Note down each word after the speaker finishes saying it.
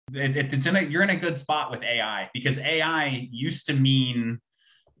You're in a good spot with AI, because AI used to mean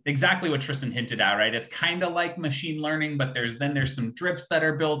exactly what Tristan hinted at, right? It's kind of like machine learning, but there's some drips that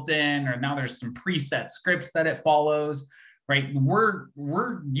are built in, or now there's some preset scripts that it follows, right?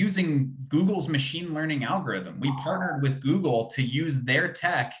 We're using Google's machine learning algorithm. We partnered with Google to use their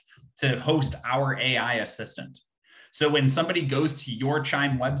tech to host our AI assistant. So when somebody goes to your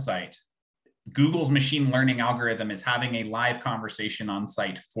Chime website, Google's machine learning algorithm is having a live conversation on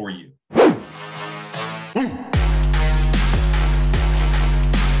site for you.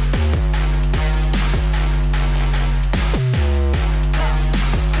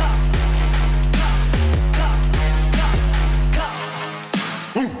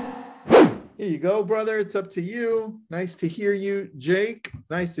 Here you go, brother. It's up to you. Nice to hear you, Jake.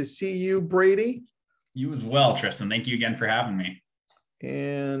 Nice to see you, Brady. You as well, Tristan. Thank you again for having me.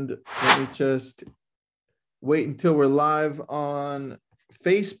 And let me just wait until we're live on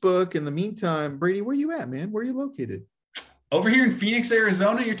Facebook. In the meantime, Brady, where you at, man? Where are you located? Over here in Phoenix,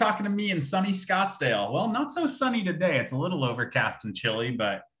 Arizona. You're talking to me in sunny Scottsdale. Well, not so sunny today. It's a little overcast and chilly,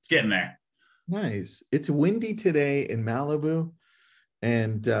 but it's getting there. Nice. It's windy today in Malibu,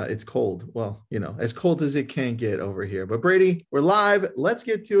 and it's cold. Well, you know, as cold as it can get over here. But Brady, we're live. Let's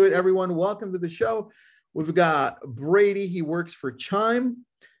get to it, everyone. Welcome to the show. We've got Brady. He works for Chime.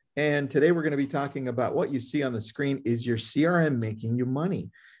 And today we're going to be talking about what you see on the screen. Is your CRM making you money?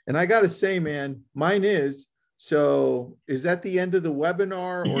 And I got to say, man, mine is. So is that the end of the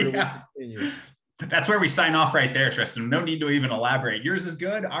webinar, or do we continue? That's where we sign off right there, Tristan. No need to even elaborate. Yours is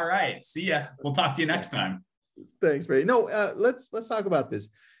good. All right. See ya. We'll talk to you next time. Thanks, Brady. No, let's talk about this,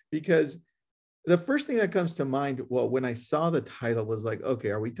 because the first thing that comes to mind, well, when I saw the title, was like,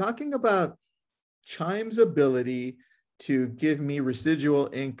 okay, are we talking about Chime's ability to give me residual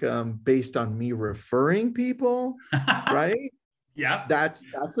income based on me referring people, right? Yeah. That's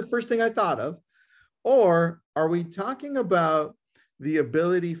the first thing I thought of. Or are we talking about the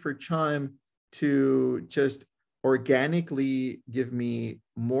ability for Chime to just organically give me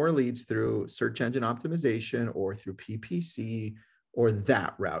more leads through search engine optimization or through PPC or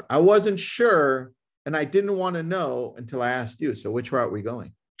that route? I wasn't sure, and I didn't want to know until I asked you. So which route are we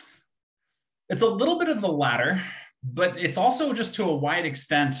going? It's a little bit of the latter, but it's also, just to a wide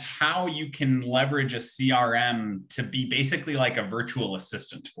extent, how you can leverage a CRM to be basically like a virtual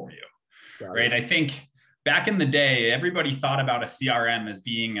assistant for you, right? I think back in the day, everybody thought about a CRM as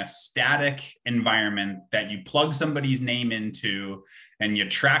being a static environment that you plug somebody's name into and you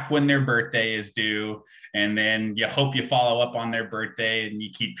track when their birthday is due, and then you hope you follow up on their birthday and you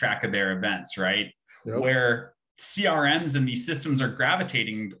keep track of their events, right? Yep. Where CRMs and these systems are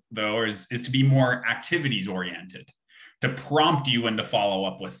gravitating, though, is to be more activities oriented, to prompt you when to follow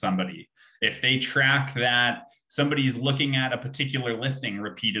up with somebody. If they track that somebody's looking at a particular listing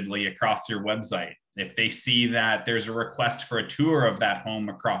repeatedly across your website, if they see that there's a request for a tour of that home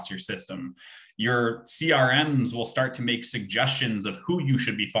across your system, your CRMs will start to make suggestions of who you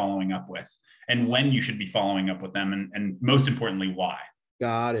should be following up with and when you should be following up with them, and most importantly, why.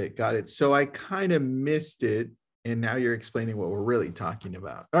 Got it. So I kind of missed it, and now you're explaining what we're really talking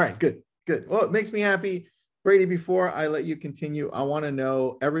about. All right, good. Well, it makes me happy. Brady, before I let you continue, I want to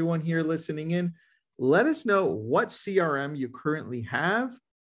know, everyone here listening in, let us know what CRM you currently have,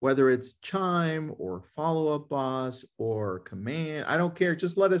 whether it's Chime or Follow Up Boss or Command. I don't care.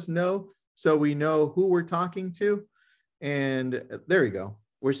 Just let us know so we know who we're talking to. And there you go.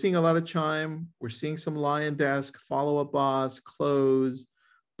 We're seeing a lot of Chime. We're seeing some Lion Desk, Follow Up Boss, Close,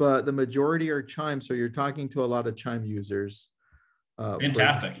 but the majority are Chime. So you're talking to a lot of Chime users.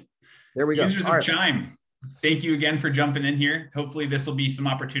 Fantastic. There we go. Users of Chime, thank you again for jumping in here. Hopefully this will be some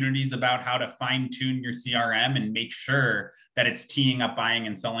opportunities about how to fine tune your CRM and make sure that it's teeing up buying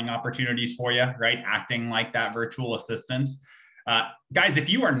and selling opportunities for you, right? Acting like that virtual assistant. Guys, if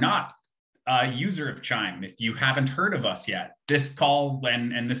you are not a user of Chime, if you haven't heard of us yet, this call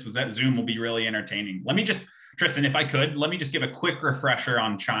and this was at Zoom will be really entertaining. Let me just, Tristan, if I could, let me just give a quick refresher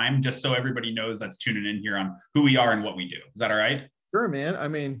on Chime, just so everybody knows that's tuning in here on who we are and what we do. Is that all right? Sure, man. I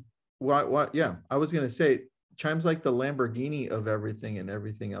mean, what? Yeah, I was going to say Chime's like the Lamborghini of everything, and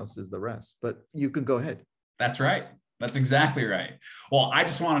everything else is the rest, but you can go ahead. That's right. That's exactly right. Well, I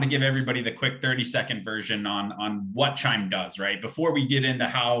just wanted to give everybody the quick 30-second version on what Chime does, right? Before we get into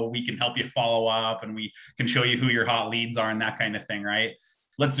how we can help you follow up and we can show you who your hot leads are and that kind of thing, right?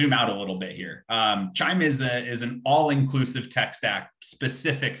 Let's zoom out a little bit here. Chime is an all-inclusive tech stack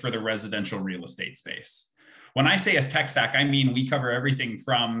specific for the residential real estate space. When I say a tech stack, I mean we cover everything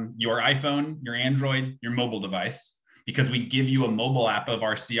from your iPhone, your Android, your mobile device, because we give you a mobile app of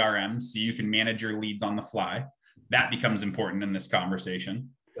our CRM so you can manage your leads on the fly. That becomes important in this conversation.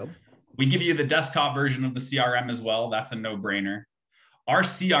 Yep. We give you the desktop version of the CRM as well. That's a no-brainer. Our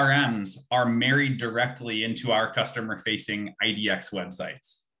CRMs are married directly into our customer-facing IDX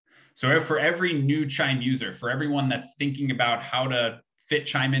websites. So for every new Chime user, for everyone that's thinking about how to fit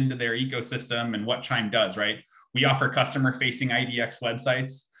Chime into their ecosystem and what Chime does, right? We offer customer-facing IDX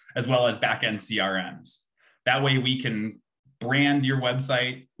websites as well as back-end CRMs. That way we can brand your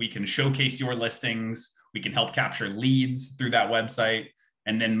website, we can showcase your listings, we can help capture leads through that website,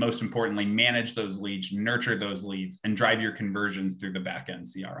 and then most importantly, manage those leads, nurture those leads, and drive your conversions through the back-end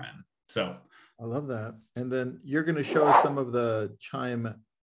CRM. So I love that. And then you're going to show us some of the Chime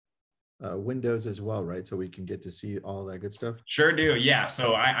windows as well, right? So we can get to see all that good stuff. Sure do. Yeah.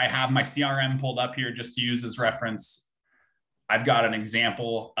 So I have my CRM pulled up here just to use as reference. I've got an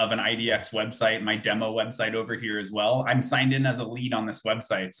example of an IDX website, my demo website over here as well. I'm signed in as a lead on this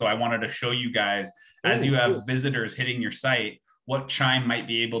website. So I wanted to show you guys, as you have visitors hitting your site, what Chime might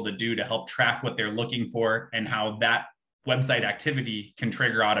be able to do to help track what they're looking for and how that website activity can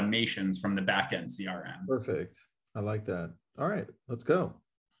trigger automations from the backend CRM. Perfect. I like that. All right, let's go.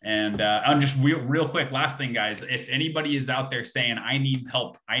 And I'm just real quick, last thing, guys, if anybody is out there saying, I need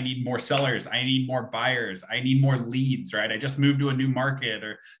help, I need more sellers, I need more buyers, I need more leads, right? I just moved to a new market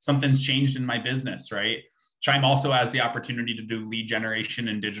or something's changed in my business, right? Chime also has the opportunity to do lead generation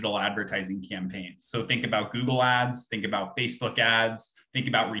and digital advertising campaigns. So think about Google ads, think about Facebook ads, think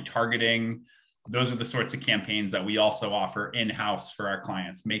about retargeting. Those are the sorts of campaigns that we also offer in-house for our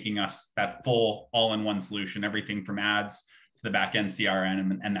clients, making us that full all-in-one solution, everything from ads to the back-end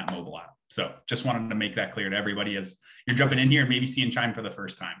CRM and that mobile app. So just wanted to make that clear to everybody as you're jumping in here and maybe seeing Chime for the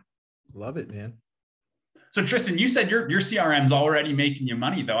first time. Love it, man. So Tristan, you said your CRM's already making you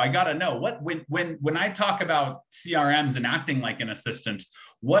money, though. I got to know when I talk about CRMs and acting like an assistant,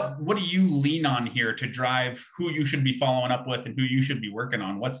 what do you lean on here to drive who you should be following up with and who you should be working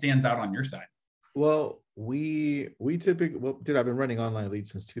on? What stands out on your side? Well, we typically, dude, I've been running online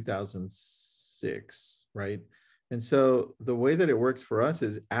leads since 2006, right? And so the way that it works for us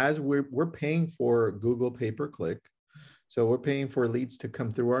is as we're paying for Google pay-per-click, so we're paying for leads to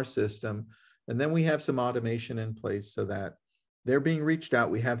come through our system. And then we have some automation in place so that they're being reached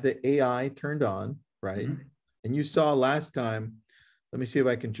out. We have the AI turned on, right? Mm-hmm. And you saw last time, let me see if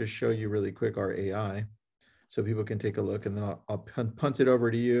I can just show you really quick our AI so people can take a look, and then I'll punt it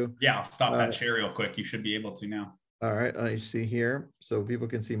over to you. Yeah, I'll stop that share real quick. You should be able to now. All right, I see here. So people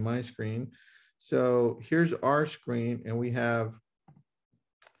can see my screen. So here's our screen, and we have,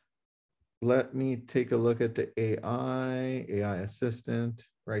 let me take a look at the AI assistant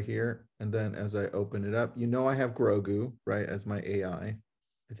right here. And then as I open it up, I have Grogu, right, as my AI.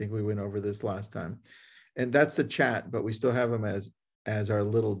 I think we went over this last time. And that's the chat, but we still have him as our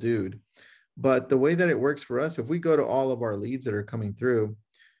little dude. But the way that it works for us, if we go to all of our leads that are coming through,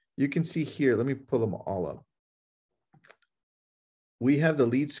 you can see here, let me pull them all up. We have the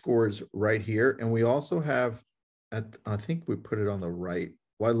lead scores right here. And we also have, I think we put it on the right,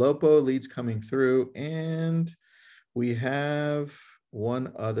 Wailopo leads coming through. And we have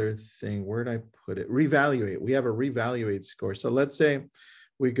one other thing. Where did I put it? Reevaluate. We have a reevaluate score. So let's say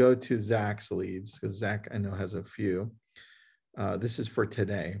we go to Zach's leads, because Zach, I know, has a few. This is for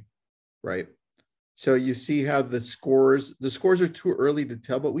today, right? So you see how the scores are too early to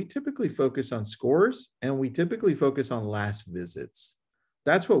tell, but we typically focus on scores and we typically focus on last visits.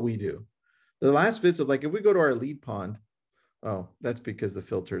 That's what we do. The last visit, like if we go to our lead pond, oh, that's because the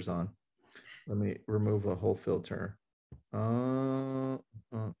filter's on. Let me remove a whole filter. Lead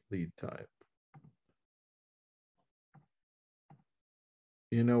type.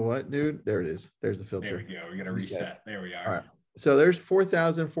 You know what, dude? There it is. There's the filter. There we go. We got to reset. There we are. All right. So there's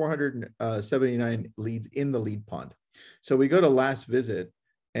 4,479 leads in the lead pond. So we go to last visit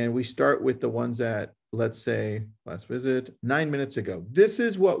and we start with the ones that, let's say, last visit 9 minutes ago. This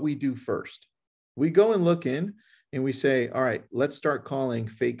is what we do first. We go and look in and we say, all right, let's start calling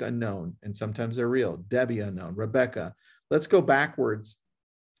fake unknown. And sometimes they're real. Debbie unknown, Rebecca. Let's go backwards.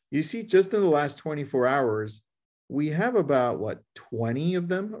 You see, just in the last 24 hours, we have about 20 of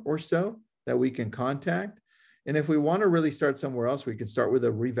them or so that we can contact. And if we want to really start somewhere else, we can start with a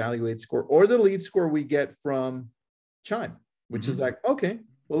reevaluate score or the lead score we get from Chime, which is like, okay,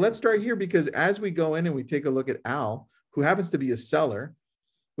 well, let's start here, because as we go in and we take a look at Al, who happens to be a seller,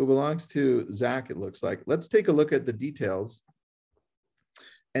 who belongs to Zach, it looks like, let's take a look at the details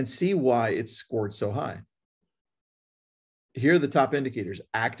and see why it's scored so high. Here are the top indicators: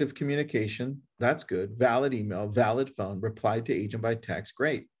 active communication, that's good, valid email, valid phone, replied to agent by text,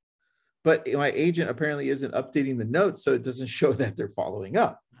 great. But my agent apparently isn't updating the notes, so it doesn't show that they're following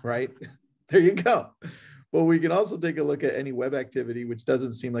up, right? There you go. Well, we can also take a look at any web activity, which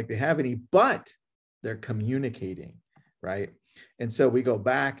doesn't seem like they have any, but they're communicating, right? And so we go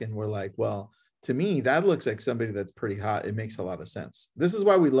back and we're like, well, to me, that looks like somebody that's pretty hot. It makes a lot of sense. This is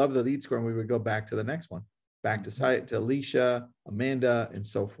why we love the lead score, and we would go back to the next one, back to site, to Alicia, Amanda, and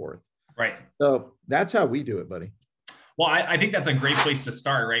so forth. Right. So that's how we do it, buddy. Well, I think that's a great place to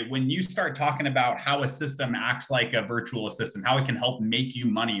start, right? When you start talking about how a system acts like a virtual assistant, how it can help make you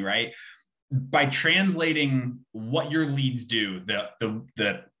money, right? By translating what your leads do,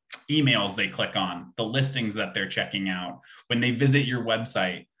 the emails they click on, the listings that they're checking out, when they visit your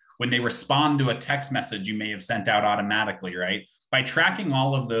website, when they respond to a text message you may have sent out automatically, right? By tracking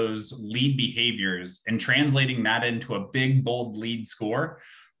all of those lead behaviors and translating that into a big, bold lead score,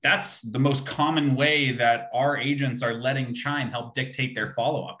 that's the most common way that our agents are letting Chime help dictate their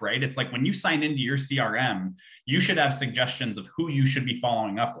follow-up, right? It's like when you sign into your CRM, you should have suggestions of who you should be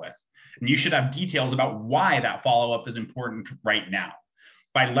following up with. And you should have details about why that follow-up is important right now.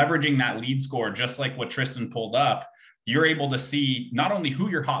 By leveraging that lead score, just like what Tristan pulled up, you're able to see not only who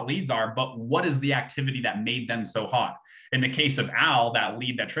your hot leads are, but what is the activity that made them so hot. In the case of Al, that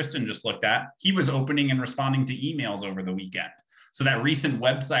lead that Tristan just looked at, he was opening and responding to emails over the weekend. So that recent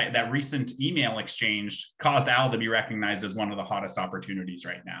website, that recent email exchange caused Al to be recognized as one of the hottest opportunities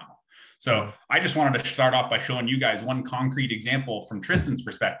right now. So I just wanted to start off by showing you guys one concrete example from Tristan's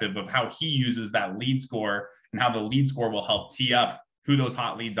perspective of how he uses that lead score and how the lead score will help tee up who those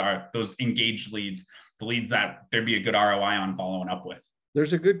hot leads are, those engaged leads, the leads that there'd be a good ROI on following up with.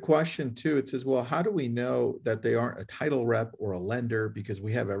 There's a good question too. It says, well, how do we know that they aren't a title rep or a lender because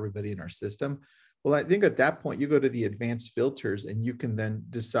we have everybody in our system? Well, I think at that point, you go to the advanced filters and you can then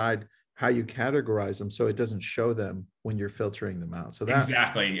decide how you categorize them so it doesn't show them when you're filtering them out. So that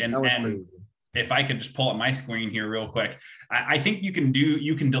exactly. And if I could just pull up my screen here real quick, I think you can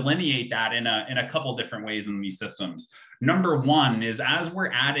delineate that in a couple different ways in these systems. Number one is as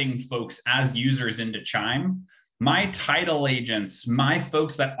we're adding folks as users into Chime, my title agents, my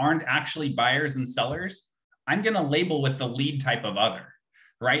folks that aren't actually buyers and sellers, I'm going to label with the lead type of other.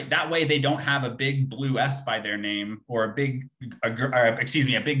 Right? That way they don't have a big blue S by their name or a big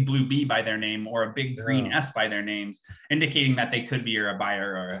blue B by their name or a big green S by their names, indicating that they could be a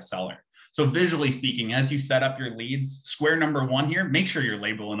buyer or a seller. So visually speaking, as you set up your leads, square number one here, make sure you're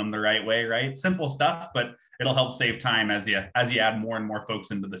labeling them the right way, right? Simple stuff, but it'll help save time as you add more and more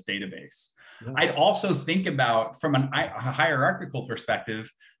folks into this database. Yeah. I'd also think about from a hierarchical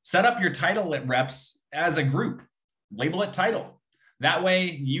perspective, set up your title reps as a group, label it title. That way,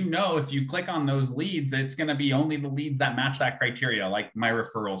 you know, if you click on those leads, it's going to be only the leads that match that criteria, like my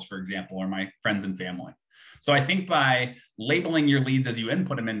referrals, for example, or my friends and family. So I think by labeling your leads as you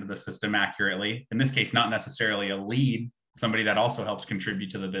input them into the system accurately, in this case, not necessarily a lead, somebody that also helps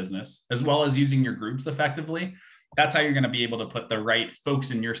contribute to the business, as well as using your groups effectively, that's how you're going to be able to put the right folks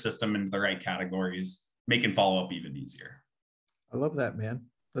in your system into the right categories, making follow-up even easier. I love that, man.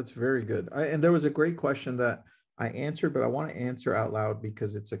 That's very good. And there was a great question that I answered, but I want to answer out loud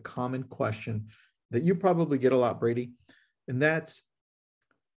because it's a common question that you probably get a lot, Brady. And that's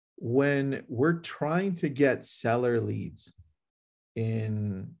when we're trying to get seller leads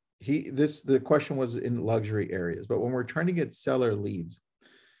the question was in luxury areas, but when we're trying to get seller leads,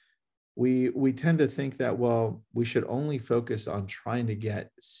 we tend to think that, well, we should only focus on trying to get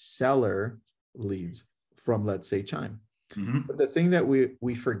seller leads from, let's say, Chime. Mm-hmm. But the thing that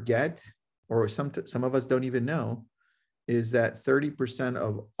we forget, or some of us don't even know, is that 30%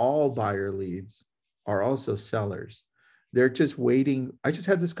 of all buyer leads are also sellers. They're just waiting. I just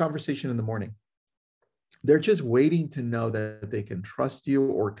had this conversation in the morning. They're just waiting to know that they can trust you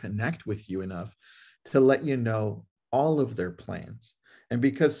or connect with you enough to let you know all of their plans. And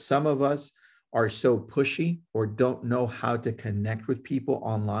because some of us are so pushy or don't know how to connect with people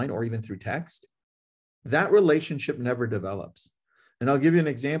online or even through text, that relationship never develops. And I'll give you an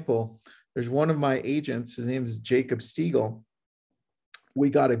example. There's one of my agents, his name is Jacob Stiegel. We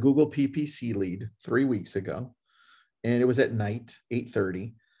got a Google PPC lead 3 weeks ago, and it was at night,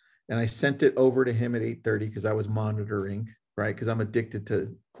 8:30. And I sent it over to him at 8:30 because I was monitoring, right? Because I'm addicted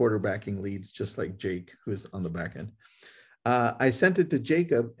to quarterbacking leads, just like Jake, who's on the back end. I sent it to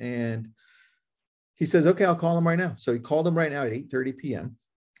Jacob, and he says, okay, I'll call him right now. So he called him right now at 8:30 p.m.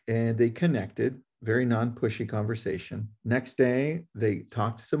 and they connected. Very non-pushy conversation. Next day, they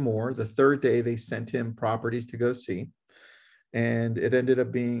talked some more. The third day, they sent him properties to go see. And it ended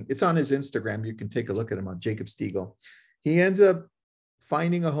up being, it's on his Instagram. You can take a look at him on Jacob Stiegel. He ends up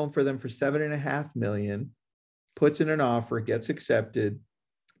finding a home for them for $7.5 million, puts in an offer, gets accepted,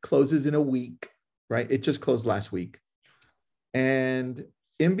 closes in a week, right? It just closed last week. And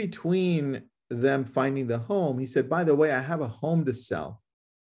in between them finding the home, he said, by the way, I have a home to sell,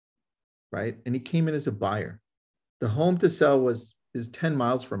 right? And he came in as a buyer. The home to sell is 10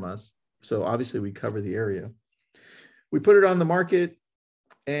 miles from us. So obviously we cover the area. We put it on the market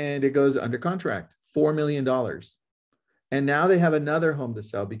and it goes under contract, $4 million. And now they have another home to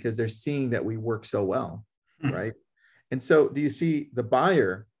sell because they're seeing that we work so well, right? And so do you see the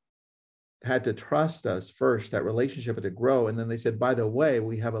buyer had to trust us first, that relationship had to grow. And then they said, by the way,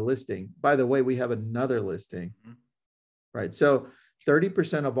 we have a listing. By the way, we have another listing, right? So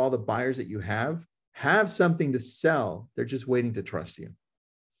 30% of all the buyers that you have something to sell. They're just waiting to trust you.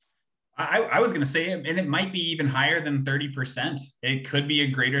 I was going to say, and it might be even higher than 30%. It could be a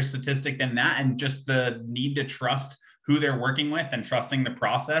greater statistic than that. And just the need to trust who they're working with and trusting the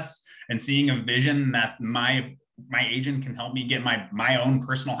process and seeing a vision that my agent can help me get my own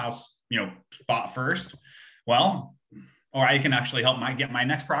personal house, bought first. Well, or I can actually help get my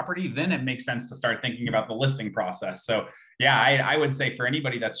next property. Then it makes sense to start thinking about the listing process. So yeah, I would say for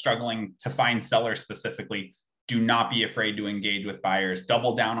anybody that's struggling to find sellers specifically, do not be afraid to engage with buyers.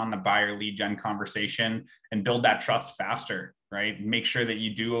 Double down on the buyer lead gen conversation and build that trust faster, right? Make sure that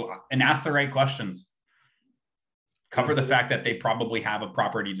you do and ask the right questions. Cover the fact that they probably have a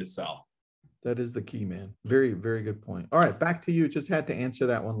property to sell. That is the key, man. Very, very good point. All right, back to you. Just had to answer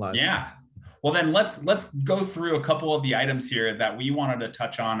that one live. Yeah. Well, then let's go through a couple of the items here that we wanted to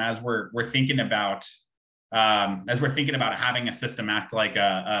touch on as we're thinking about having a system act like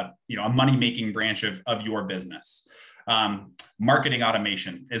a money-making branch of your business. Marketing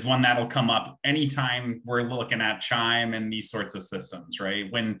automation is one that'll come up anytime we're looking at Chime and these sorts of systems,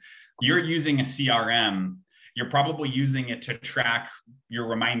 right? When you're using a CRM, you're probably using it to track your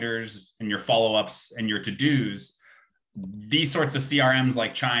reminders and your follow-ups and your to-dos. These sorts of CRMs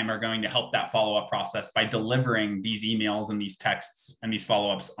like Chime are going to help that follow-up process by delivering these emails and these texts and these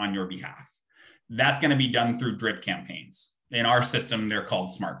follow-ups on your behalf. That's going to be done through drip campaigns. In our system, they're called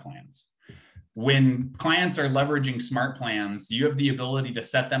smart plans. When clients are leveraging smart plans, you have the ability to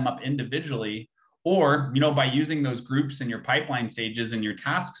set them up individually, or by using those groups in your pipeline stages and your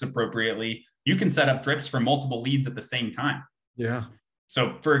tasks appropriately, you can set up drips for multiple leads at the same time. Yeah.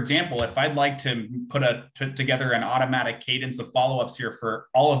 So for example, if I'd like to put together an automatic cadence of follow-ups here for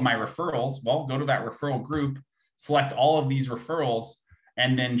all of my referrals, well, go to that referral group, select all of these referrals,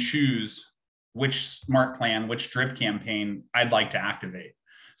 and then choose which smart plan, which drip campaign I'd like to activate.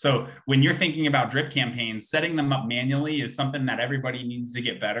 So when you're thinking about drip campaigns, setting them up manually is something that everybody needs to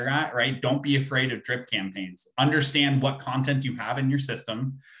get better at, right? Don't be afraid of drip campaigns. Understand what content you have in your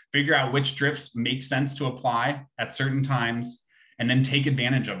system, figure out which drips make sense to apply at certain times, and then take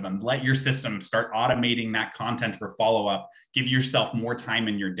advantage of them. Let your system start automating that content for follow-up. Give yourself more time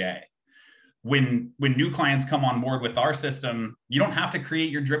in your day. When new clients come on board with our system, you don't have to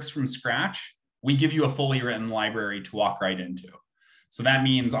create your drips from scratch. We give you a fully written library to walk right into. So that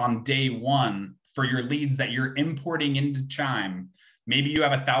means on day one, for your leads that you're importing into Chime, maybe you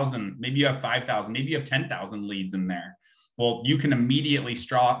have 1,000, maybe you have 5,000, maybe you have 10,000 leads in there. Well, you can immediately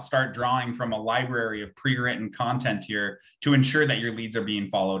start drawing from a library of pre-written content here to ensure that your leads are being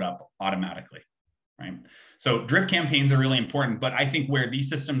followed up automatically, right? So drip campaigns are really important, but I think where these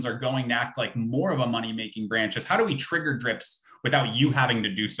systems are going to act like more of a money-making branch is how do we trigger drips without you having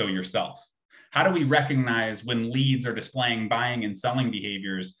to do so yourself? How do we recognize when leads are displaying buying and selling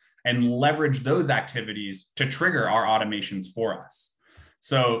behaviors and leverage those activities to trigger our automations for us?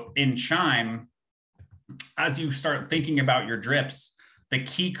 So in Chime, as you start thinking about your drips, the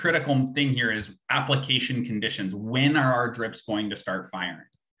key critical thing here is application conditions. When are our drips going to start firing?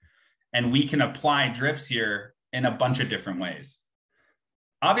 And we can apply drips here in a bunch of different ways.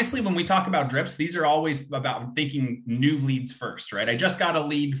 Obviously, when we talk about drips, these are always about thinking new leads first, right? I just got a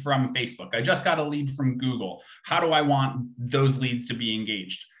lead from Facebook. I just got a lead from Google. How do I want those leads to be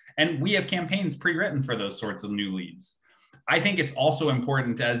engaged? And we have campaigns pre-written for those sorts of new leads. I think it's also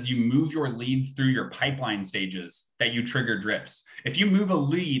important as you move your leads through your pipeline stages that you trigger drips. If you move a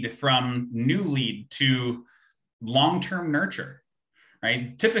lead from new lead to long-term nurture,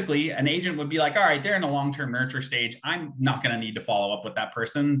 right? Typically, an agent would be like, all right, they're in a long-term nurture stage. I'm not going to need to follow up with that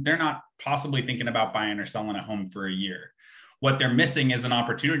person. They're not possibly thinking about buying or selling a home for a year. What they're missing is an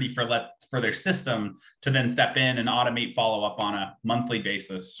opportunity for their system to then step in and automate follow-up on a monthly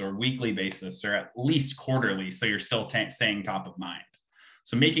basis or weekly basis, or at least quarterly, so you're still staying top of mind.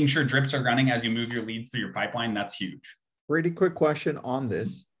 So making sure drips are running as you move your leads through your pipeline, that's huge. Brady, quick question on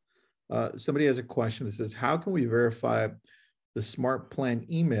this. Somebody has a question that says, how can we verify the smart plan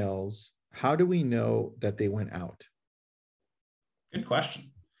emails? How do we know that they went out? Good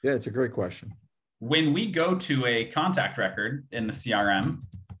question. Yeah, it's a great question. When we go to a contact record in the CRM,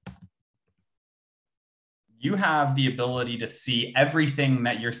 You have the ability to see everything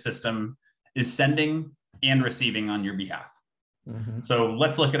that your system is sending and receiving on your behalf. Mm-hmm. So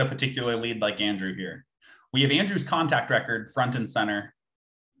let's look at a particular lead like Andrew here. We have Andrew's contact record front and center,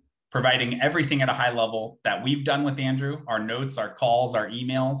 providing everything at a high level that we've done with Andrew, our notes, our calls, our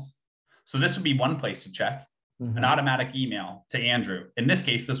emails. So this would be one place to check, an automatic email to Andrew. In this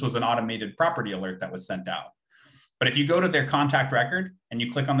case, this was an automated property alert that was sent out. But if you go to their contact record and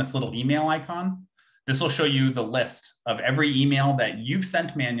you click on this little email icon, this will show you the list of every email that you've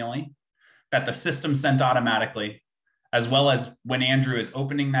sent manually, that the system sent automatically, as well as when Andrew is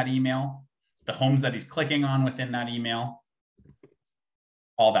opening that email, the homes that he's clicking on within that email,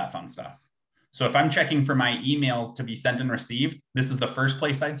 all that fun stuff. So if I'm checking for my emails to be sent and received, this is the first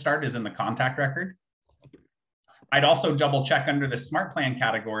place I'd start, is in the contact record. I'd also double check under the smart plan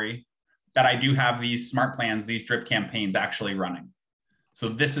category that I do have these smart plans, these drip campaigns actually running. So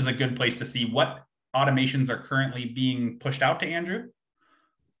this is a good place to see what automations are currently being pushed out to Andrew,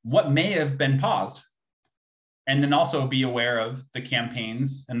 what may have been paused, and then also be aware of the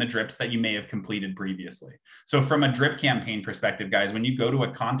campaigns and the drips that you may have completed previously. So from a drip campaign perspective, guys, when you go to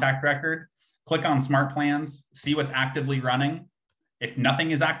a contact record, click on smart plans, see what's actively running. If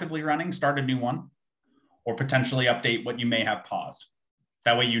nothing is actively running, start a new one, or potentially update what you may have paused.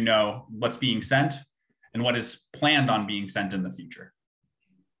 That way you know what's being sent and what is planned on being sent in the future.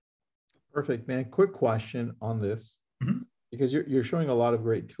 Perfect, man. Quick question on this, because you're showing a lot of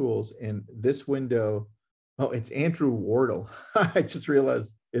great tools in this window. Oh, it's Andrew Wardle. I just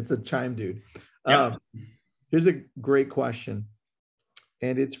realized it's a Chime dude. Yep. Here's a great question.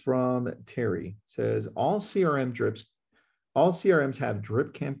 And it's from Terry. It says, all CRMs have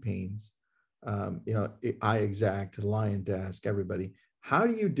drip campaigns, iExact, LionDesk, everybody. How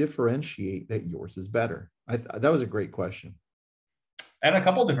do you differentiate that yours is better? That was a great question. And a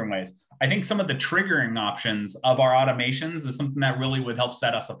couple different ways. I think some of the triggering options of our automations is something that really would help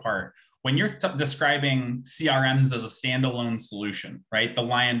set us apart. When you're describing CRMs as a standalone solution, right? The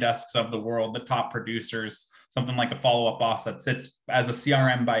LionDesks of the world, the top producers, something like a follow-up boss that sits as a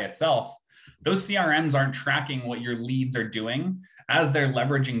CRM by itself, those CRMs aren't tracking what your leads are doing as they're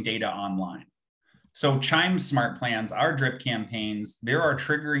leveraging data online. So Chime smart plans, our drip campaigns, there are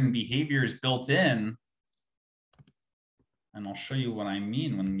triggering behaviors built in. And I'll show you what I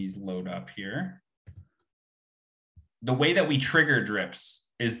mean when these load up here. The way that we trigger drips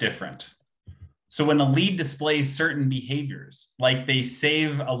is different. So when a lead displays certain behaviors, like they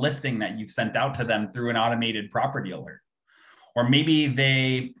save a listing that you've sent out to them through an automated property alert, or maybe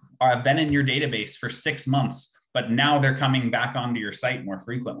they have been in your database for 6 months, but now they're coming back onto your site more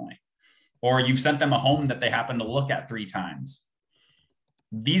frequently, or you've sent them a home that they happen to look at 3 times.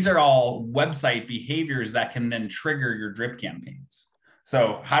 These are all website behaviors that can then trigger your drip campaigns.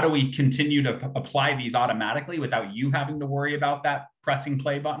 So how do we continue to apply these automatically without you having to worry about that pressing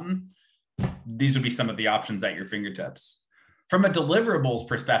play button? These would be some of the options at your fingertips. From a deliverables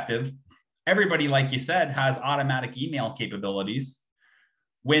perspective, everybody, like you said, has automatic email capabilities.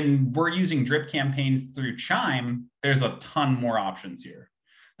 When we're using drip campaigns through Chime, there's a ton more options here.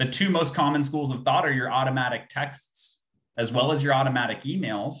 The 2 most common schools of thought are your automatic texts as well as your automatic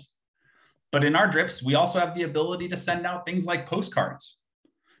emails. But in our drips, we also have the ability to send out things like postcards.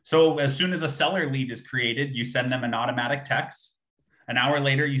 So as soon as a seller lead is created, you send them an automatic text. An hour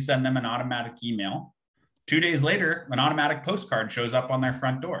later, you send them an automatic email. 2 days later, an automatic postcard shows up on their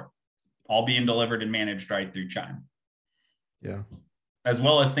front door, all being delivered and managed right through Chime. Yeah. As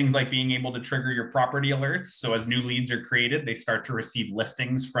well as things like being able to trigger your property alerts. So as new leads are created, they start to receive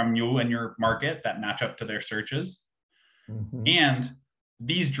listings from you and your market that match up to their searches. And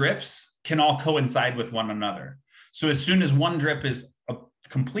these drips can all coincide with one another. So as soon as one drip is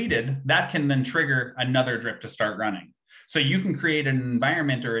completed, that can then trigger another drip to start running. So you can create an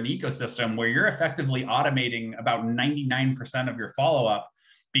environment or an ecosystem where you're effectively automating about 99% of your follow-up,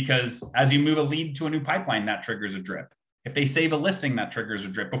 because as you move a lead to a new pipeline, that triggers a drip. If they save a listing, that triggers a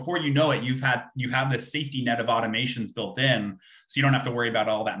drip. Before you know it, you have this safety net of automations built in, so you don't have to worry about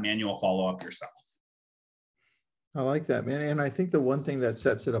all that manual follow-up yourself. I like that, man. And I think the one thing that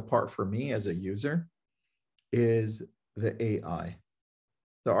sets it apart for me as a user is the AI.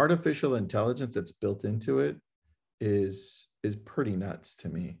 The artificial intelligence that's built into it is pretty nuts to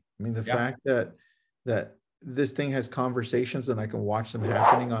me. I mean, the fact that this thing has conversations and I can watch them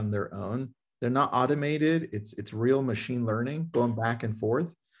happening on their own. They're not automated. It's real machine learning going back and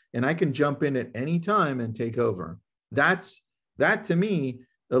forth. And I can jump in at any time and take over. That to me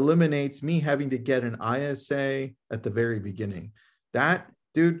eliminates me having to get an ISA at the very beginning. That,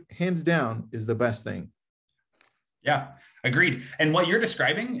 dude, hands down, is the best thing. Yeah. Agreed. And what you're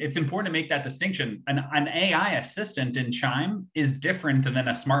describing, it's important to make that distinction. An AI assistant in Chime is different than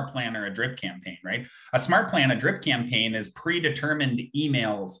a smart plan or a drip campaign, right? A smart plan, a drip campaign is predetermined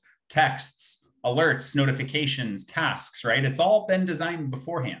emails, texts, alerts, notifications, tasks, right? It's all been designed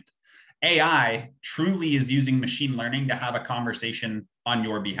beforehand. AI truly is using machine learning to have a conversation on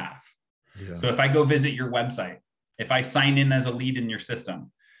your behalf. Yeah. So if I go visit your website, if I sign in as a lead in your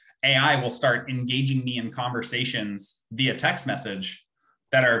system, AI will start engaging me in conversations via text message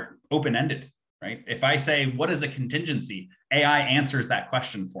that are open-ended, right? If I say, what is a contingency? AI answers that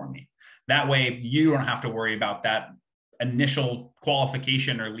question for me. That way, you don't have to worry about that initial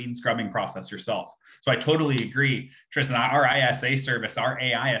qualification or lead scrubbing process yourself. So I totally agree, Tristan, our ISA service, our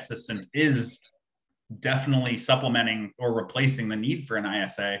AI assistant is definitely supplementing or replacing the need for an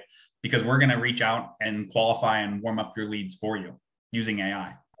ISA, because we're going to reach out and qualify and warm up your leads for you using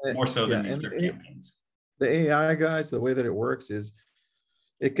AI. More so than these drip campaigns. The AI guys, the way that it works is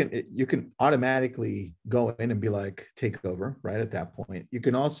you can automatically go in and be like, take over right at that point. You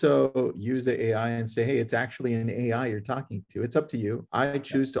can also use the AI and say, hey, it's actually an AI you're talking to. It's up to you. I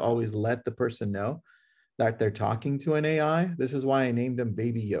choose to always let the person know that they're talking to an AI. This is why I named him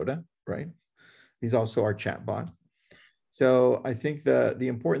Baby Yoda, right? He's also our chat bot. So I think the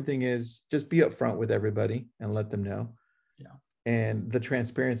important thing is just be upfront with everybody and let them know. And the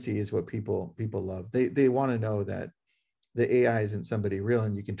transparency is what people love. They want to know that the AI isn't somebody real,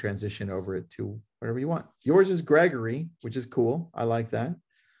 and you can transition over it to whatever you want. Yours is Gregory, which is cool. I like that.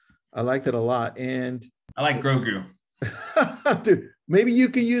 I like that a lot. And I like Grogu. Dude, maybe you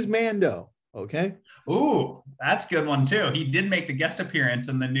can use Mando. Okay. Ooh, that's a good one too. He did make the guest appearance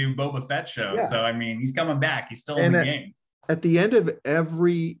in the new Boba Fett show. Yeah. So I mean, he's coming back. He's still in the game. At the end of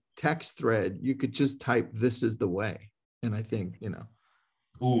every text thread, you could just type, "This is the way." And I think,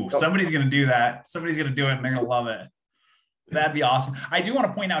 ooh, somebody's going to do that. Somebody's going to do it and they're going to love it. That'd be awesome. I do want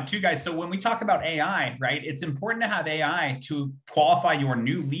to point out too, guys. So when we talk about AI, right, it's important to have AI to qualify your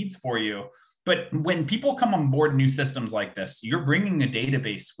new leads for you. But when people come on board new systems like this, you're bringing a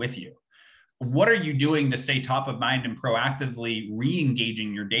database with you. What are you doing to stay top of mind and proactively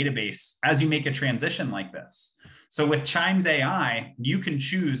re-engaging your database as you make a transition like this? So with Chime's AI, you can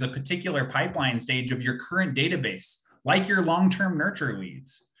choose a particular pipeline stage of your current database, like your long-term nurture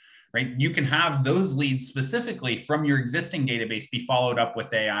leads, right? You can have those leads specifically from your existing database be followed up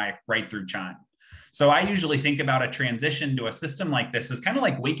with AI right through Chime. So I usually think about a transition to a system like this as kind of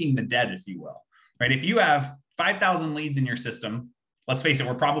like waking the dead, if you will, right? If you have 5,000 leads in your system, let's face it,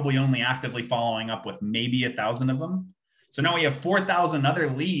 we're probably only actively following up with maybe 1,000 of them. So now we have 4,000 other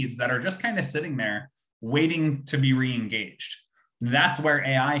leads that are just kind of sitting there waiting to be re-engaged. That's where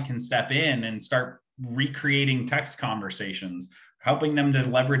AI can step in and start recreating text conversations, helping them to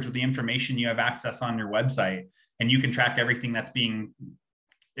leverage the information you have access on your website, and you can track everything that's being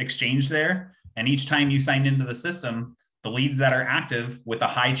exchanged there. And each time you sign into the system, the leads that are active with a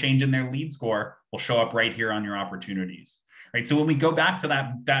high change in their lead score will show up right here on your opportunities. Right. So when we go back to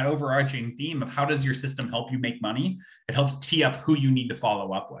that overarching theme of how does your system help you make money, it helps tee up who you need to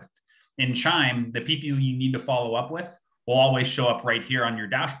follow up with. In Chime, the people you need to follow up with will always show up right here on your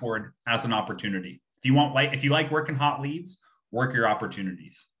dashboard as an opportunity. If you like working hot leads, work your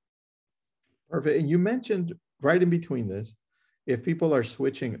opportunities. Perfect. And you mentioned right in between this, if people are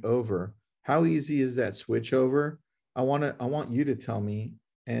switching over, how easy is that switch over? I want you to tell me.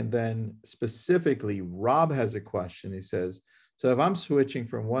 And then specifically, Rob has a question. He says, so if I'm switching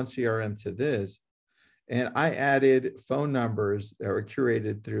from one CRM to this, and I added phone numbers that were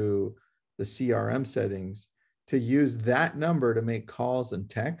curated through the CRM settings to use that number to make calls and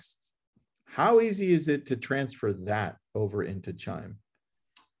texts, how easy is it to transfer that over into Chime?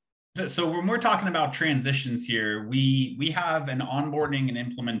 So when we're talking about transitions here, we have an onboarding and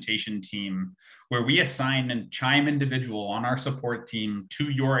implementation team where we assign a Chime individual on our support team to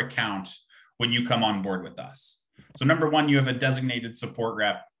your account when you come on board with us. So number one, you have a designated support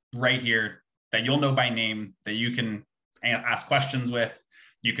rep right here that you'll know by name, that you can ask questions with.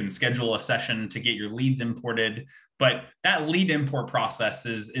 You can schedule a session to get your leads imported. But that lead import process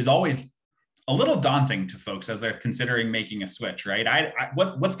is always a little daunting to folks as they're considering making a switch, right?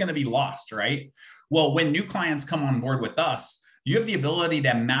 What's going to be lost, right? Well, when new clients come on board with us, you have the ability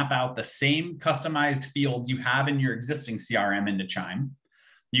to map out the same customized fields you have in your existing CRM into Chime.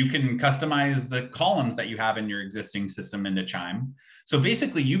 You can customize the columns that you have in your existing system into Chime. So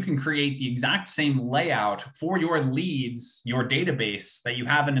basically, you can create the exact same layout for your leads, your database that you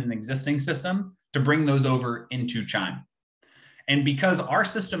have in an existing system to bring those over into Chime. And because our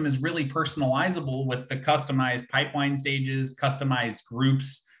system is really personalizable with the customized pipeline stages, customized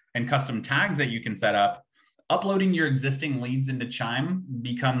groups, and custom tags that you can set up, uploading your existing leads into Chime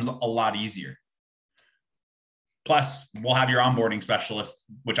becomes a lot easier. Plus, we'll have your onboarding specialist,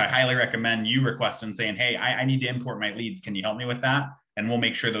 which I highly recommend you request and saying, hey, I need to import my leads. Can you help me with that? And we'll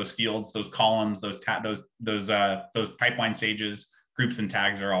make sure those fields, those columns, those pipeline stages, groups, and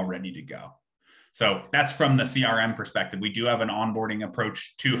tags are all ready to go. So that's from the CRM perspective. We do have an onboarding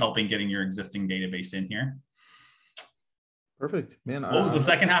approach to helping getting your existing database in here. Perfect, man. What was the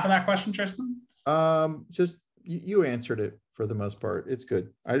second half of that question, Tristan? Just you answered it for the most part. It's good.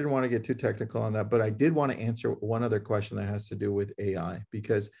 I didn't want to get too technical on that, but I did want to answer one other question that has to do with AI,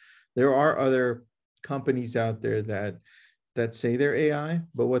 because there are other companies out there that say they're AI,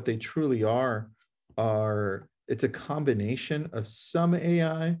 but what they truly are it's a combination of some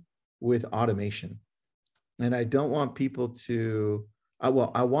AI with automation. And I don't want people to, I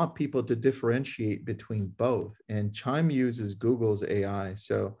want people to differentiate between both. And Chime uses Google's AI.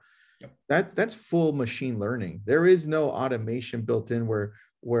 So that's full machine learning. There is no automation built in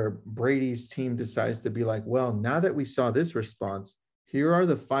where Brady's team decides to be like, well, now that we saw this response, here are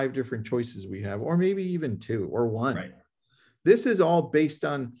the 5 different choices we have, or maybe even 2 or 1. Right. This is all based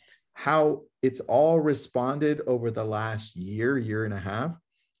on how it's all responded over the last year and a half.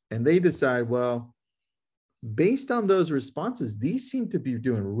 And they decide, well, based on those responses, these seem to be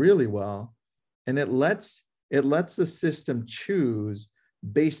doing really well. And it lets the system choose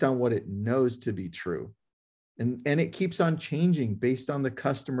based on what it knows to be true. And it keeps on changing based on the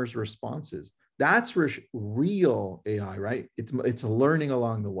customer's responses. That's real AI, right? It's learning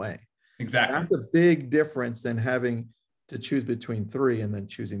along the way. Exactly. That's a big difference than having to choose between 3 and then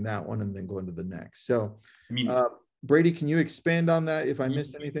choosing that one and then going to the next. So, I mean, Brady, can you expand on that if I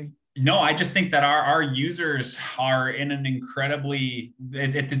missed anything? No, I just think that our users are in an incredibly,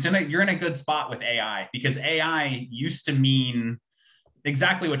 you're in a good spot with AI, because AI used to mean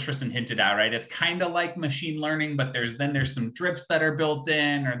exactly what Tristan hinted at, right? It's kind of like machine learning, but there's some drips that are built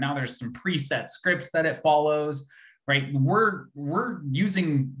in, or now there's some preset scripts that it follows, right? We're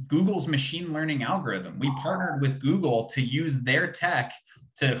using Google's machine learning algorithm. We partnered with Google to use their tech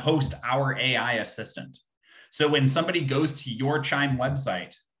to host our AI assistant. So when somebody goes to your Chime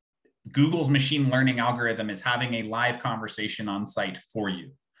website, Google's machine learning algorithm is having a live conversation on site for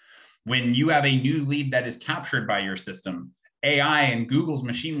you. When you have a new lead that is captured by your system, AI and Google's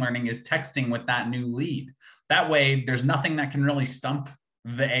machine learning is texting with that new lead. That way, there's nothing that can really stump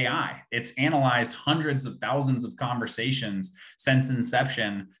the AI. It's analyzed hundreds of thousands of conversations since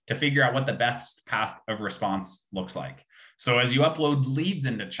inception to figure out what the best path of response looks like. So as you upload leads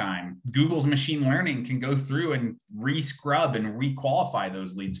into Chime, Google's machine learning can go through and re-scrub and re-qualify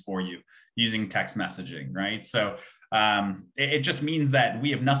those leads for you using text messaging, right? So it just means that we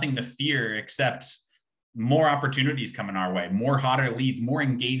have nothing to fear except more opportunities coming our way, more hotter leads, more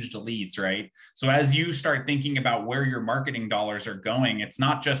engaged leads, right? So as you start thinking about where your marketing dollars are going, it's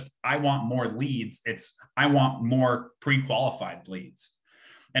not just, I want more leads, it's, I want more pre-qualified leads.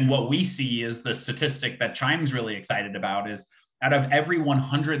 And what we see is the statistic that Chime's really excited about is out of every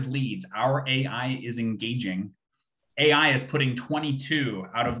 100 leads our AI is engaging, AI is putting 22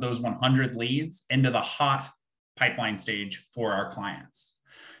 out of those 100 leads into the hot pipeline stage for our clients.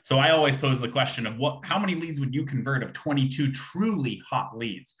 So I always pose the question of how many leads would you convert of 22 truly hot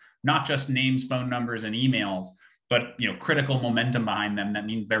leads, not just names, phone numbers, and emails, but critical momentum behind them. That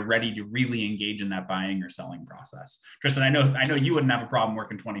means they're ready to really engage in that buying or selling process. Tristan, I know you wouldn't have a problem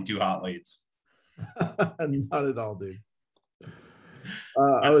working 22 hot leads. Not at all, dude.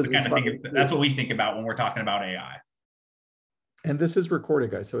 That's what we think about when we're talking about AI. And this is recorded,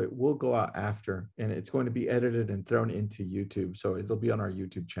 guys, so it will go out after, and it's going to be edited and thrown into YouTube. So it'll be on our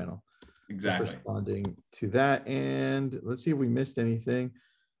YouTube channel. Exactly. Just responding to that. And let's see if we missed anything.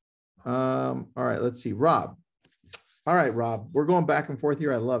 All right, let's see. Rob. All right, Rob, we're going back and forth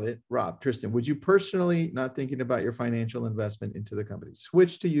here. I love it. Rob, Tristan, would you personally, not thinking about your financial investment into the company,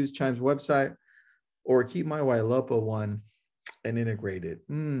 switch to use Chime's website or keep my Ylopo one and integrate it?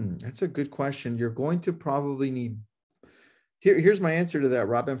 That's a good question. You're going to probably need, here's my answer to that,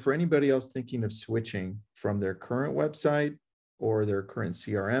 Rob. And for anybody else thinking of switching from their current website or their current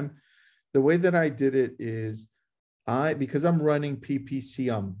CRM, the way that I did it is because I'm running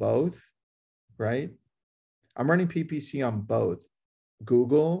PPC on both, right? I'm running PPC on both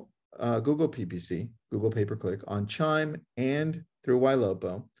Google PPC, Google pay-per-click, on Chime and through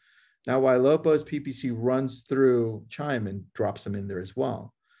Ylopo. Now, Ylopo's PPC runs through Chime and drops them in there as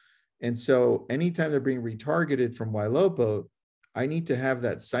well. And so anytime they're being retargeted from Ylopo, I need to have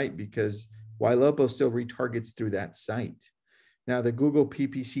that site because Ylopo still retargets through that site. Now, the Google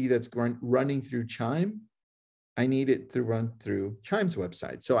PPC that's running through Chime, I need it to run through Chime's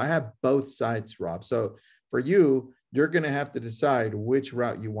website. So I have both sites, Rob. So For you, you're going to have to decide which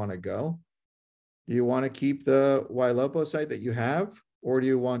route you want to go. Do you want to keep the YLopo site that you have, or do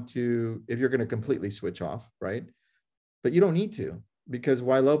you want to, if you're going to completely switch off, right? But you don't need to, because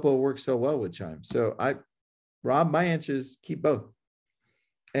YLopo works so well with Chime. So Rob, my answer is keep both.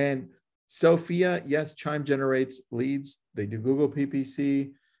 And Sophia, yes, Chime generates leads. They do Google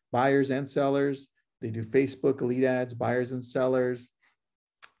PPC, buyers and sellers. They do Facebook lead ads, buyers and sellers.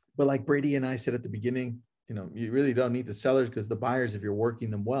 But like Brady and I said at the beginning, you really don't need the sellers, because the buyers, if you're working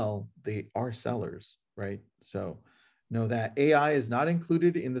them well, they are sellers, right? So know that AI is not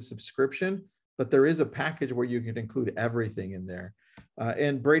included in the subscription, but there is a package where you can include everything in there.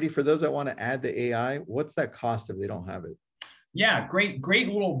 And Brady, for those that want to add the AI, what's that cost if they don't have it? Yeah, great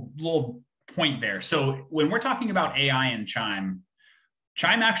little point there. So when we're talking about AI and Chime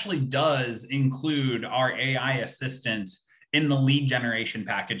actually does include our AI assistant in the lead generation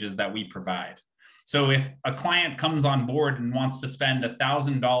packages that we provide. So if a client comes on board and wants to spend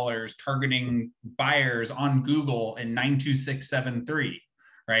 $1,000 targeting buyers on Google in 92673,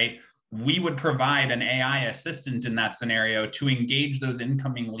 right? We would provide an AI assistant in that scenario to engage those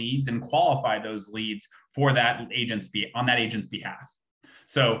incoming leads and qualify those leads for that agent's behalf.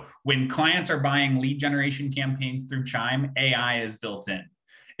 So when clients are buying lead generation campaigns through Chime, AI is built in.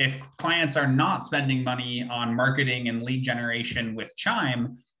 If clients are not spending money on marketing and lead generation with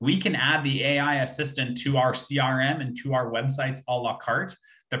Chime, we can add the AI assistant to our CRM and to our websites a la carte.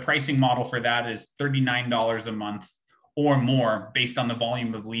 The pricing model for that is $39 a month or more, based on the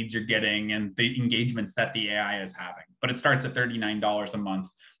volume of leads you're getting and the engagements that the AI is having. But it starts at $39 a month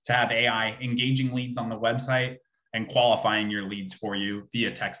to have AI engaging leads on the website and qualifying your leads for you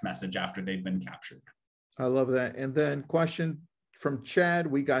via text message after they've been captured. I love that. And then question from Chad.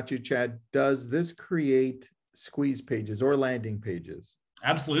 We got you, Chad. Does this create squeeze pages or landing pages?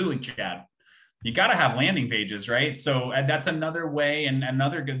 Absolutely, Chad. You got to have landing pages, right? So that's another way and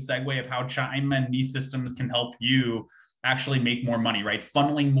another good segue of how Chime and these systems can help you actually make more money, right?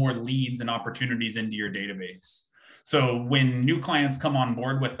 Funneling more leads and opportunities into your database. So when new clients come on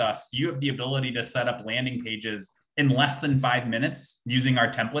board with us, you have the ability to set up landing pages in less than 5 minutes using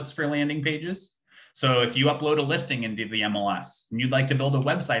our templates for landing pages. So if you upload a listing into the MLS and you'd like to build a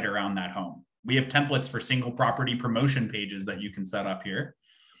website around that home, we have templates for single property promotion pages that you can set up here.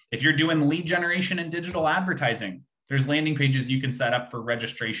 If you're doing lead generation and digital advertising, there's landing pages you can set up for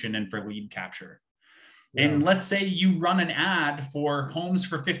registration and for lead capture. Yeah. And let's say you run an ad for homes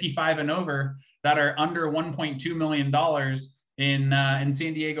for 55 and over that are under $1.2 million in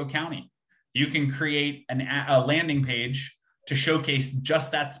San Diego County. You can create a landing page to showcase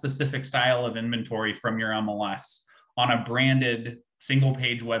just that specific style of inventory from your MLS on a branded single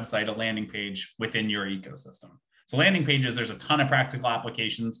page website, a landing page within your ecosystem. So landing pages, there's a ton of practical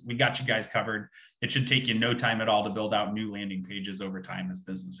applications. We got you guys covered. It should take you no time at all to build out new landing pages over time as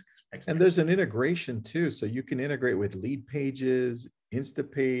business expands. And there's an integration too. So you can integrate with lead pages,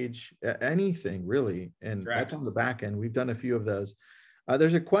 Instapage, anything really. And correct. That's on the back end. We've done a few of those.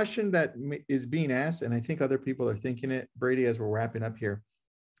 There's a question that is being asked, and I think other people are thinking it, Brady, as we're wrapping up here.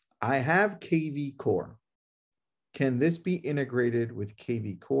 I have KV Core. Can this be integrated with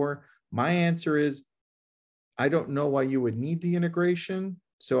KV Core? My answer is, I don't know why you would need the integration,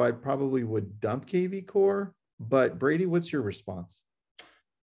 so I probably would dump KV Core. But Brady, what's your response?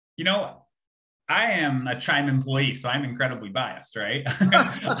 I am a Chime employee, so I'm incredibly biased, right?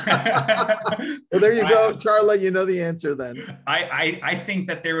 Well, there you go, Charla. You know the answer then. I think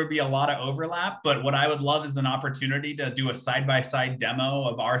that there would be a lot of overlap, but what I would love is an opportunity to do a side-by-side demo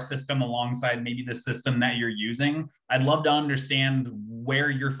of our system alongside maybe the system that you're using. I'd love to understand where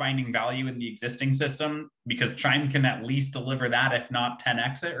you're finding value in the existing system, because Chime can at least deliver that, if not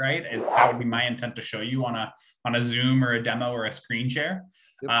 10x it, right? That would be my intent to show you on a Zoom or a demo or a screen share.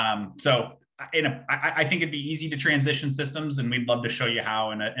 Yep. So I think it'd be easy to transition systems, and we'd love to show you how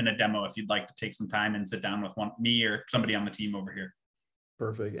in a demo if you'd like to take some time and sit down with me or somebody on the team over here.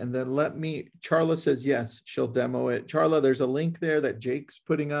 Perfect. And then Charla says, yes, she'll demo it. Charla, there's a link there that Jake's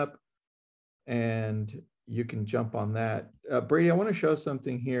putting up, and you can jump on that. Brady, I want to show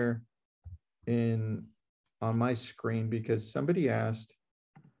something here on my screen, because somebody asked,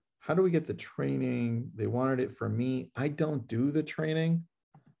 how do we get the training? They wanted it from me. I don't do the training,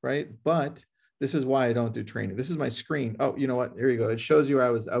 right? But this is why I don't do training. This is my screen. Oh, you know what? Here you go. It shows you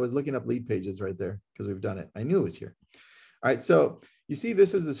I was looking up lead pages right there because we've done it. I knew it was here. All right. So you see,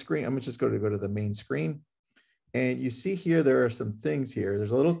 this is the screen. I'm just going to go to the main screen. And you see here, there are some things here.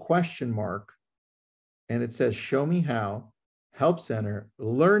 There's a little question mark, and it says, show me how. Help Center,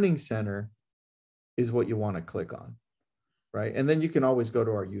 Learning Center is what you want to click on, right? And then you can always go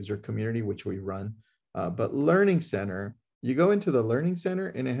to our user community, which we run. But Learning Center, you go into the Learning Center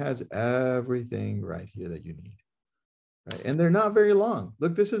and it has everything right here that you need. Right? And they're not very long.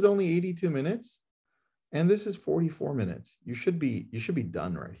 Look, this is only 82 minutes. And this is 44 minutes. You should be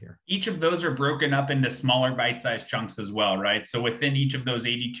done right here. Each of those are broken up into smaller bite-sized chunks as well, right? So within each of those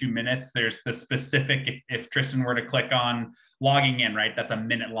 82 minutes, there's the specific, if Tristan were to click on logging in, right, that's a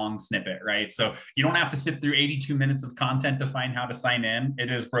minute-long snippet, right? So you don't have to sit through 82 minutes of content to find how to sign in. It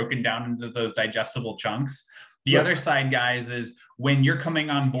is broken down into those digestible chunks. The other side, guys, is when you're coming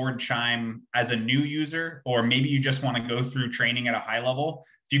on board Chime as a new user, or maybe you just want to go through training at a high level,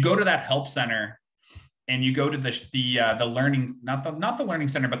 if you go to that help center and you go to the learning, not the learning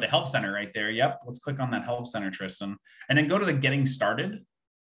center, but the help center right there. Yep. Let's click on that help center, Tristan, and then go to the getting started.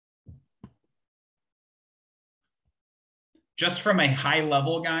 Just from a high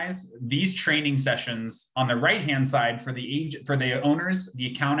level, guys, these training sessions on the right-hand side for the owners, the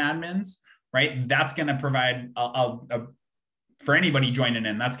account admins, right? That's going to provide for anybody joining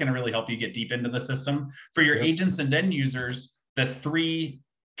in, that's going to really help you get deep into the system. For your agents and end users, the 3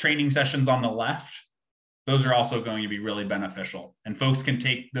 training sessions on the left, those are also going to be really beneficial. And folks can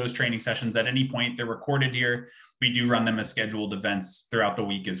take those training sessions at any point. They're recorded here. We do run them as scheduled events throughout the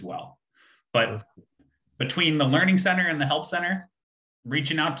week as well. But between the Learning Center and the Help Center,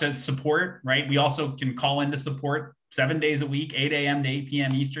 reaching out to support, right? We also can call into support 7 days a week, 8 a.m. to 8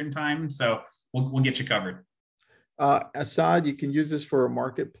 p.m. Eastern time. So we'll get you covered. Assad, you can use this for a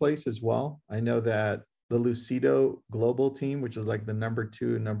marketplace as well. I know that the Lucido global team, which is like the number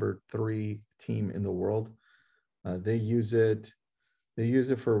 2, number 3 team in the world, they use it. They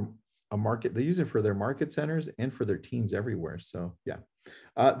use it for a market. They use it for their market centers and for their teams everywhere. So yeah,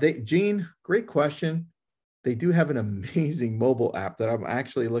 Gene, great question. They do have an amazing mobile app that I'm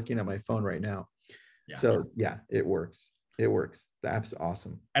actually looking at my phone right now. Yeah. So yeah, it works. It works. The app's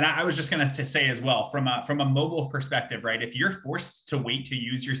awesome. And I was just going to say as well, from a mobile perspective, right? If you're forced to wait to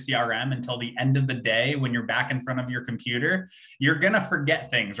use your CRM until the end of the day when you're back in front of your computer, you're going to forget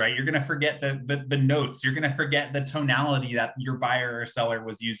things, right? You're going to forget the notes. You're going to forget the tonality that your buyer or seller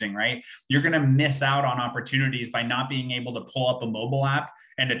was using, right? You're going to miss out on opportunities by not being able to pull up a mobile app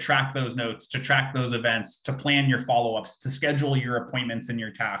and to track those notes, to track those events, to plan your follow-ups, to schedule your appointments and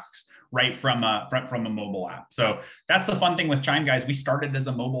your tasks right from a mobile app. So that's the fun thing with Chime, guys. We started as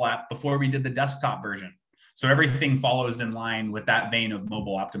a mobile app before we did the desktop version. So everything follows in line with that vein of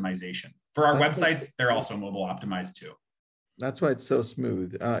mobile optimization. For our websites, they're also mobile optimized too. That's why it's so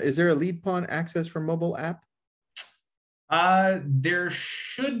smooth. Is there a lead pawn access for mobile app? There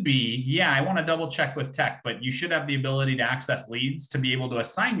should be. Yeah, I want to double check with tech, but you should have the ability to access leads to be able to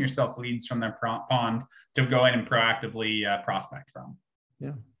assign yourself leads from their pond to go in and proactively prospect from.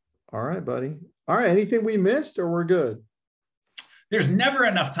 Yeah. All right, buddy. All right. Anything we missed or we're good? There's never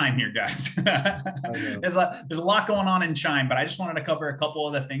enough time here, guys. There's a lot going on in Chime, but I just wanted to cover a couple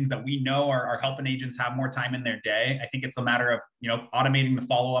of the things that we know are helping agents have more time in their day. I think it's a matter of, automating the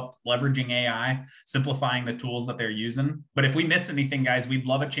follow-up, leveraging AI, simplifying the tools that they're using. But if we missed anything, guys, we'd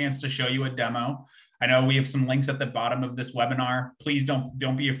love a chance to show you a demo. I know we have some links at the bottom of this webinar. Please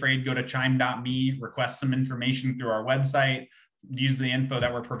don't be afraid. Go to chime.me, request some information through our website, use the info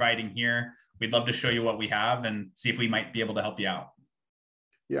that we're providing here. We'd love to show you what we have and see if we might be able to help you out.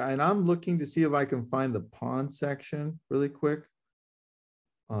 Yeah, and I'm looking to see if I can find the pawn section really quick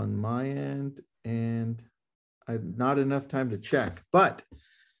on my end, and I have not enough time to check, but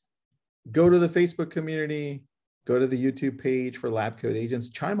go to the Facebook community, go to the YouTube page for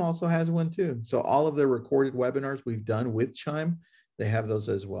LabCoatAgents. Chime also has one too. So all of the recorded webinars we've done with Chime, they have those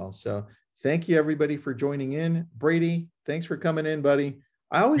as well. So thank you everybody for joining in. Brady, thanks for coming in, buddy.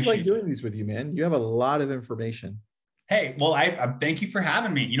 I always like doing these with you, man. You have a lot of information. Hey, well, I thank you for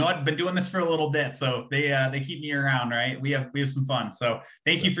having me. You know what? I've been doing this for a little bit, so they keep me around, right? We have some fun. So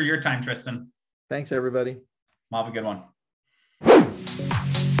thank you for your time, Tristan. Thanks, everybody. Have a good one.